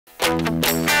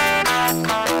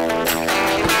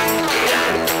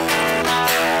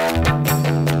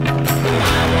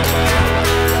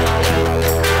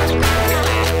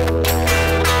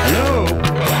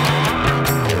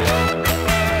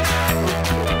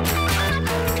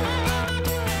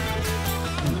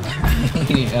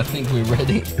I think we're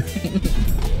ready.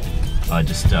 I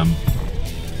just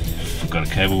forgot a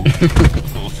cable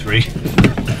or 3. You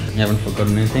haven't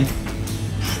forgotten anything?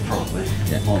 Probably.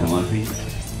 Yeah.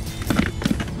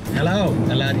 Hello,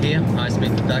 Elad here, High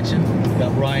Speed Production. We've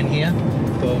got Ryan here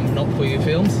from Not For You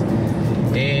Films.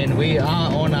 And we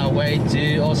are on our way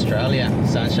to Australia,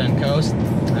 Sunshine Coast.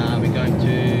 We're going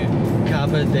to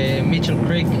cover the Mitchell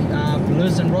Creek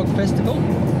Blues and Rock Festival,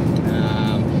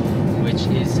 which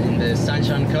is in the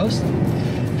Sunshine Coast.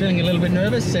 Feeling a little bit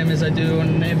nervous, same as I do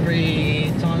on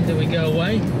every time that we go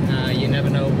away. You never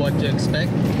know what to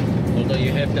expect, although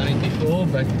you have done it before,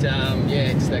 but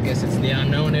yeah, I guess it's the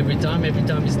unknown every time. Every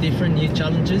time is different, new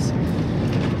challenges.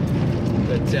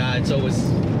 But it's always,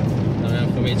 I don't know,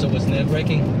 for me it's always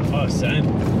nerve-wracking. Oh, same.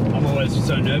 I'm always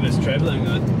so nervous traveling.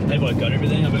 Have I got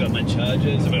everything? Have I got my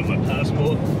chargers? Have I got my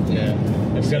passport? Yeah,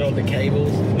 I've got all the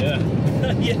cables. Yeah.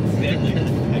 Yeah, exactly.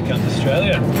 Here comes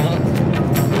Australia.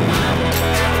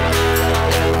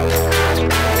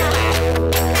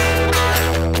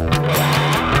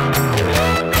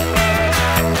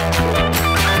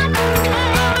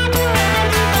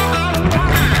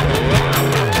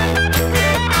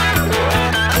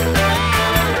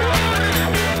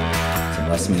 Some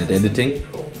last minute editing.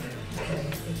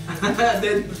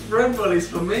 The front ball is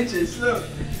for midgets, look.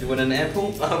 You want an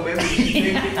apple? Oh, maybe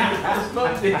it's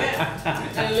not there.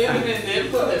 And living in the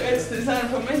apple, it's designed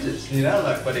for midgets. You know,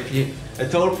 like, but if you a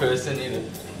tall person, you know.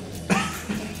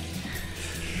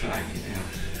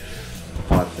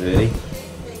 5:30.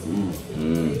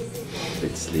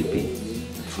 Bit sleepy.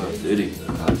 5:30.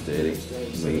 5:30.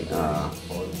 We are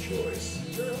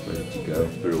ready to go.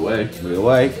 We're awake. We're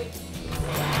awake.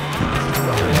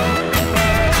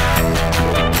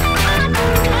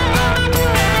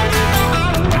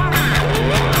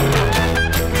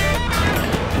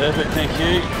 Perfect, thank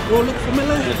you. Oh, look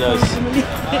familiar. It does.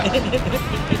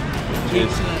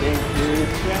 Cheers.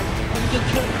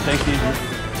 Thank you.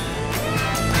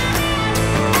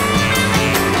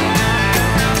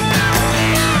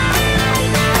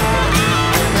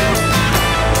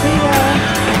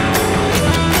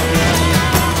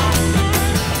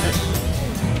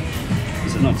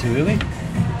 Is it not too early?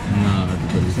 No,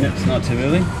 everybody's It's not too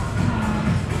early?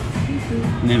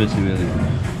 Never too early.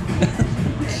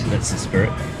 That's the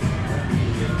spirit.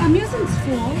 I'm using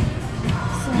 4.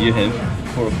 So You have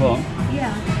 4 o'clock.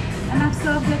 yeah, and I've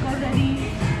served like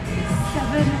already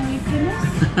 7 or 8 dinners.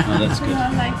 Oh, that's So good.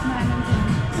 you're like 9 and 10.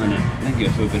 I know. Thank you. I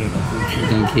feel better about that.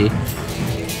 Thank you.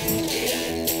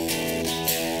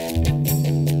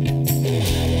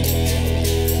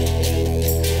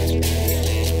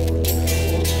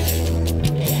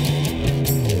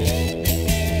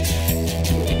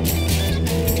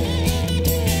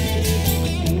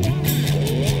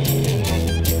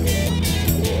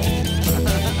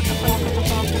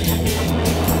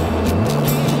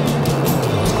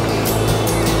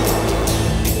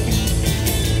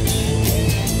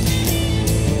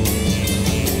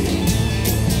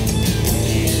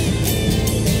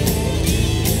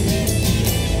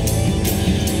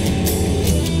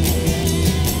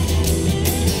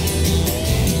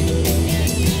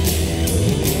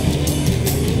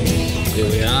 Here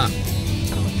we are.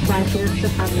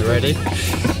 You ready?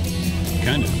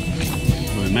 Kind of.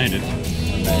 Well, we made it. We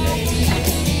made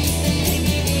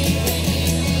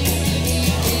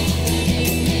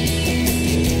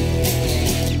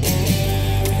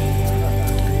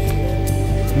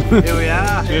it. Here we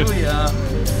are. Here we are.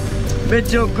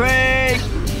 Mitchell Creek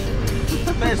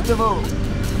Festival.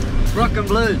 Rock and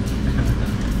blues.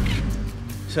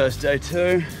 So it's day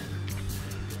 2.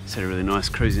 Just had a really nice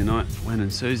cruisy night. Wayne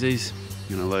and Susie's.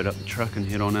 Gonna load up the truck and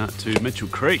head on out to Mitchell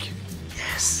Creek.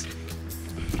 Yes.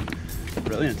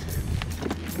 Brilliant.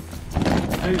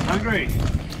 Who's hungry?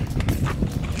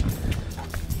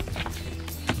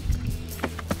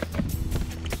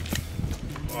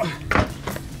 Why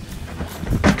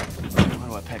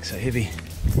do I pack so heavy?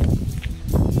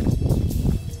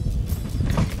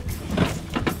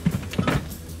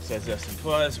 So that's our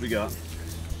supplies. We got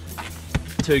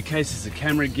 2 cases of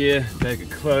camera gear, bag of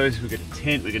clothes, we've got a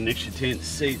tent, we've got an extra tent,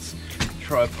 seats,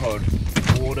 tripod,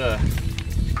 water,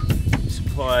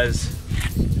 supplies.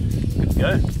 Good to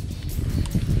go.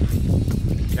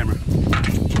 Camera.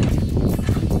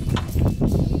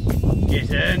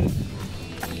 Get in.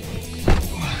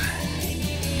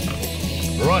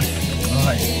 Right.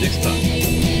 Next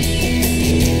time.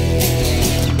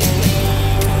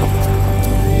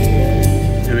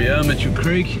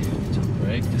 Creek.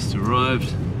 Just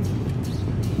arrived.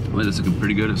 Weather's looking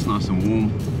pretty good, it's nice and warm.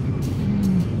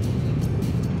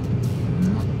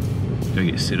 Go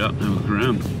get set up and have a look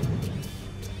around.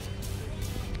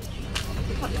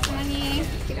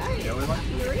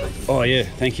 Oh yeah,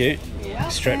 thank you. Yeah.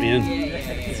 Strap me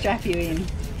in. Strap you in.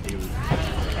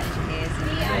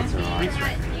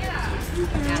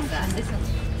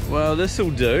 Well,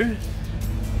 this'll do.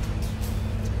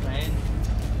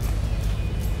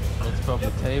 Let's prop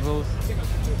the tables.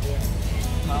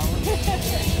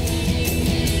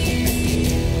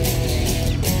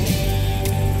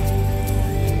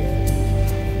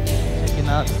 Checking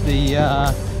out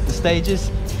the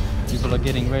stages. People are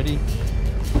getting ready.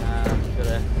 Got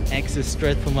an access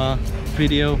straight from our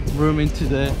video room into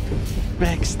the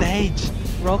backstage.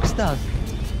 Rockstars.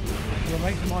 Well, a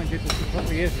mate of mine did this a couple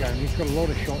of years ago, and he's got a lot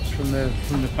of shots from the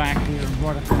back here and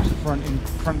right across the front, in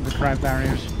front of the crowd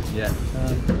barriers. Yeah.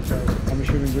 So I'm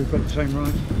assuming we've got the same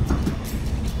rights.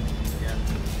 Yeah.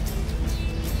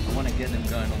 I want to get them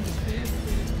going on the stairs.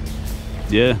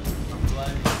 Yeah.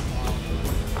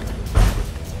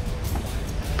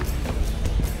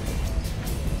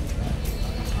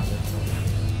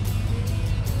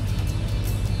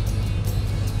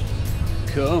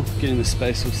 Cool, getting the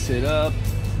space all set up.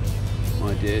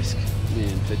 My desk, me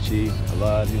and Fitchy,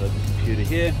 Elad, who has the computer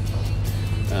here.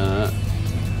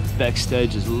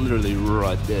 Backstage is literally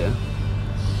right there.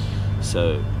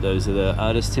 So those are the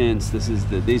artist tents. These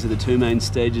are the two main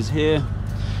stages here.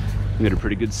 We got a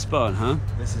pretty good spot, huh?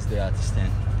 This is the artist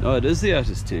tent. Oh, it is the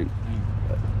artist tent.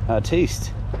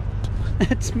 Artiste.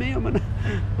 It's me, I'm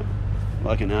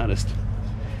like an artist.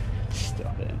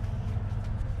 Stop it.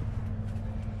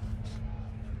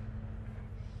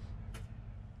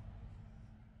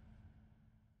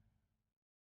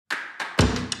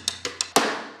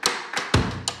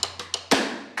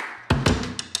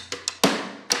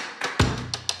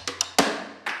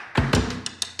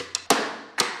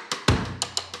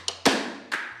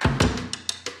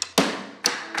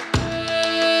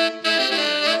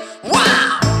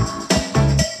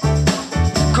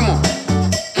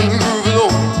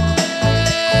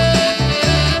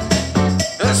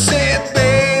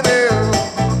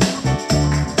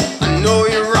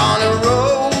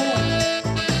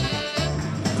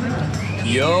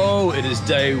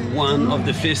 Day one of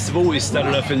the festival. We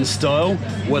started off in style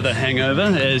with a hangover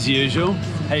as usual.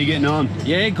 How you getting on?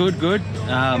 Yeah, good.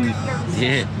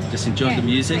 Yeah, just enjoying the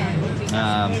music,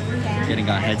 getting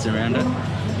our heads around it.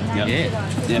 Yep.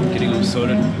 Yeah, getting all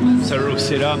sorted. So we're all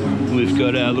set up. We've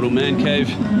got our little man cave,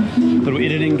 little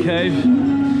editing cave.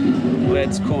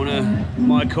 Lad's corner,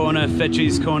 my corner,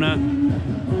 Fitchy's corner.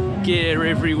 Gear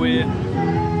everywhere.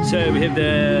 So we have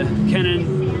the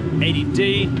Canon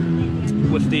 80D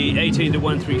with the 18 to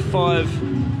 135.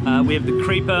 We have the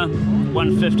Creeper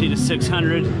 150 to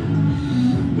 600.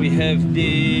 We have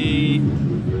the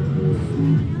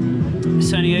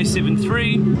Sony A7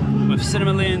 III with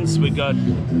cinema lens. We got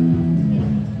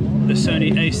the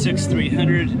Sony A6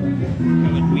 300.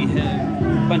 We have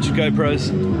a bunch of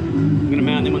GoPros. I'm gonna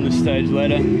mount them on the stage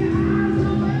later.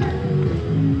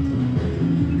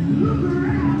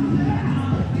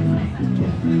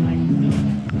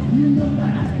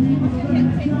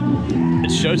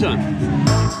 It's showtime.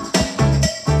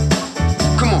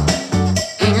 Come on,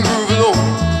 move along.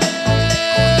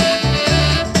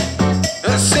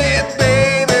 That's it,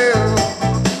 baby.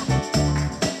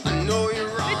 I know you're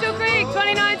wrong. Mitchell Creek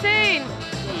 2019.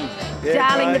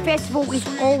 Darling, the festival is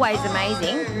always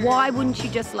amazing. Why wouldn't you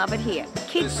just love it here?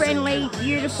 Kid-friendly,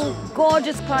 beautiful,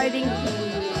 gorgeous clothing.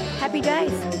 Happy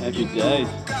days. Happy days.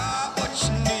 Got what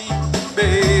you need,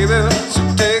 baby. So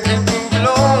take it, move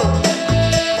along.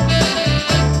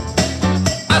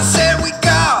 I said we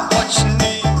got what you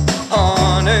need,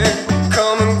 honey.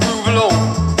 Come and groove along.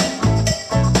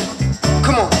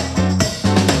 Come on.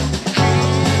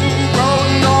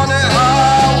 Rolling on the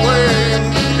highway,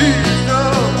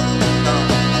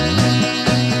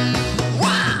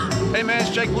 Hey man,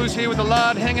 it's Jake Blues here with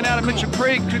Elad, hanging out at Mitchell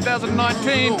Creek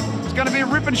 2019. It's going to be a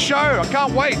ripping show. I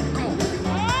can't wait.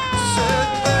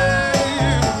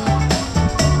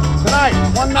 Tonight,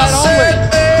 one night only.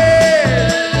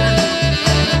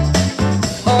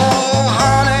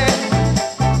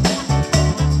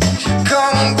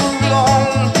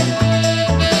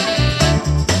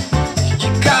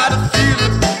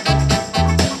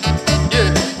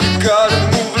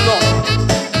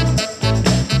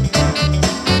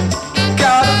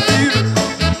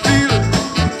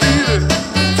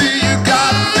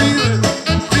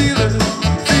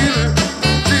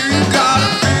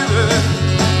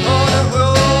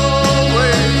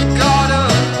 Always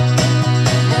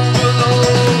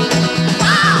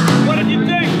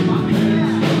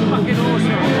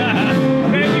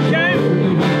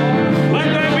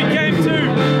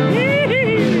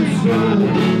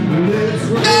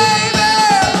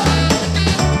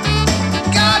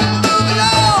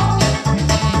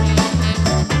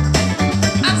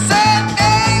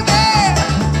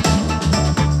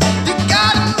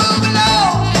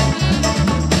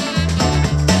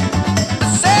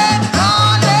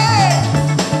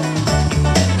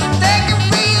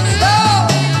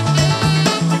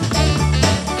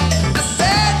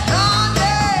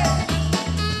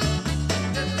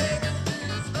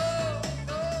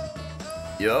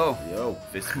Yo,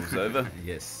 festival's over.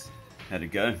 Yes. How'd it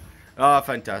go? Oh,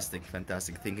 fantastic,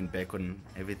 fantastic. Thinking back on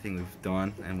everything we've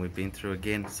done and we've been through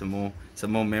again, some more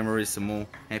memories, some more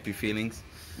happy feelings.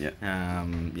 Yeah.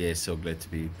 Yeah, so glad to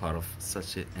be part of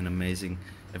such an amazing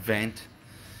event.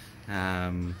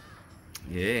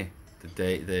 Yeah,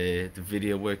 the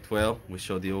video worked well. We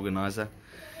showed the organizer.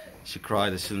 She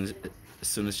cried as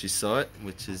soon as she saw it,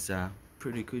 which is a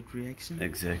pretty good reaction.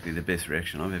 Exactly, the best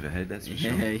reaction I've ever had, that's for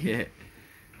sure. Yeah.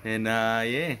 And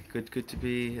yeah, good to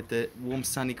be at the warm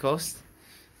sunny coast.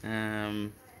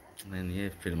 And yeah,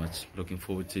 pretty much looking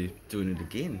forward to doing it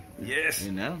again. Yes.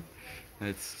 You know,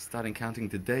 it's starting counting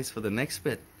the days for the next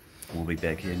bit. We'll be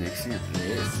back here next year.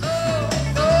 Yes.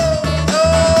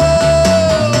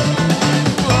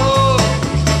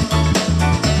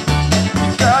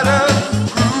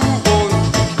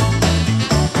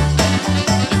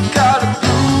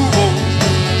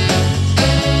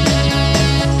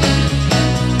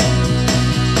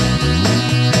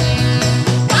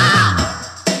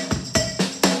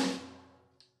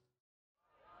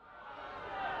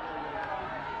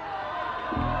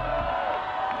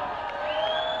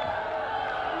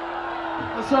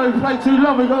 Sorry, we played too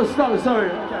long, we've got to stop it, sorry.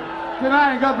 Okay. Good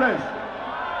night and God bless.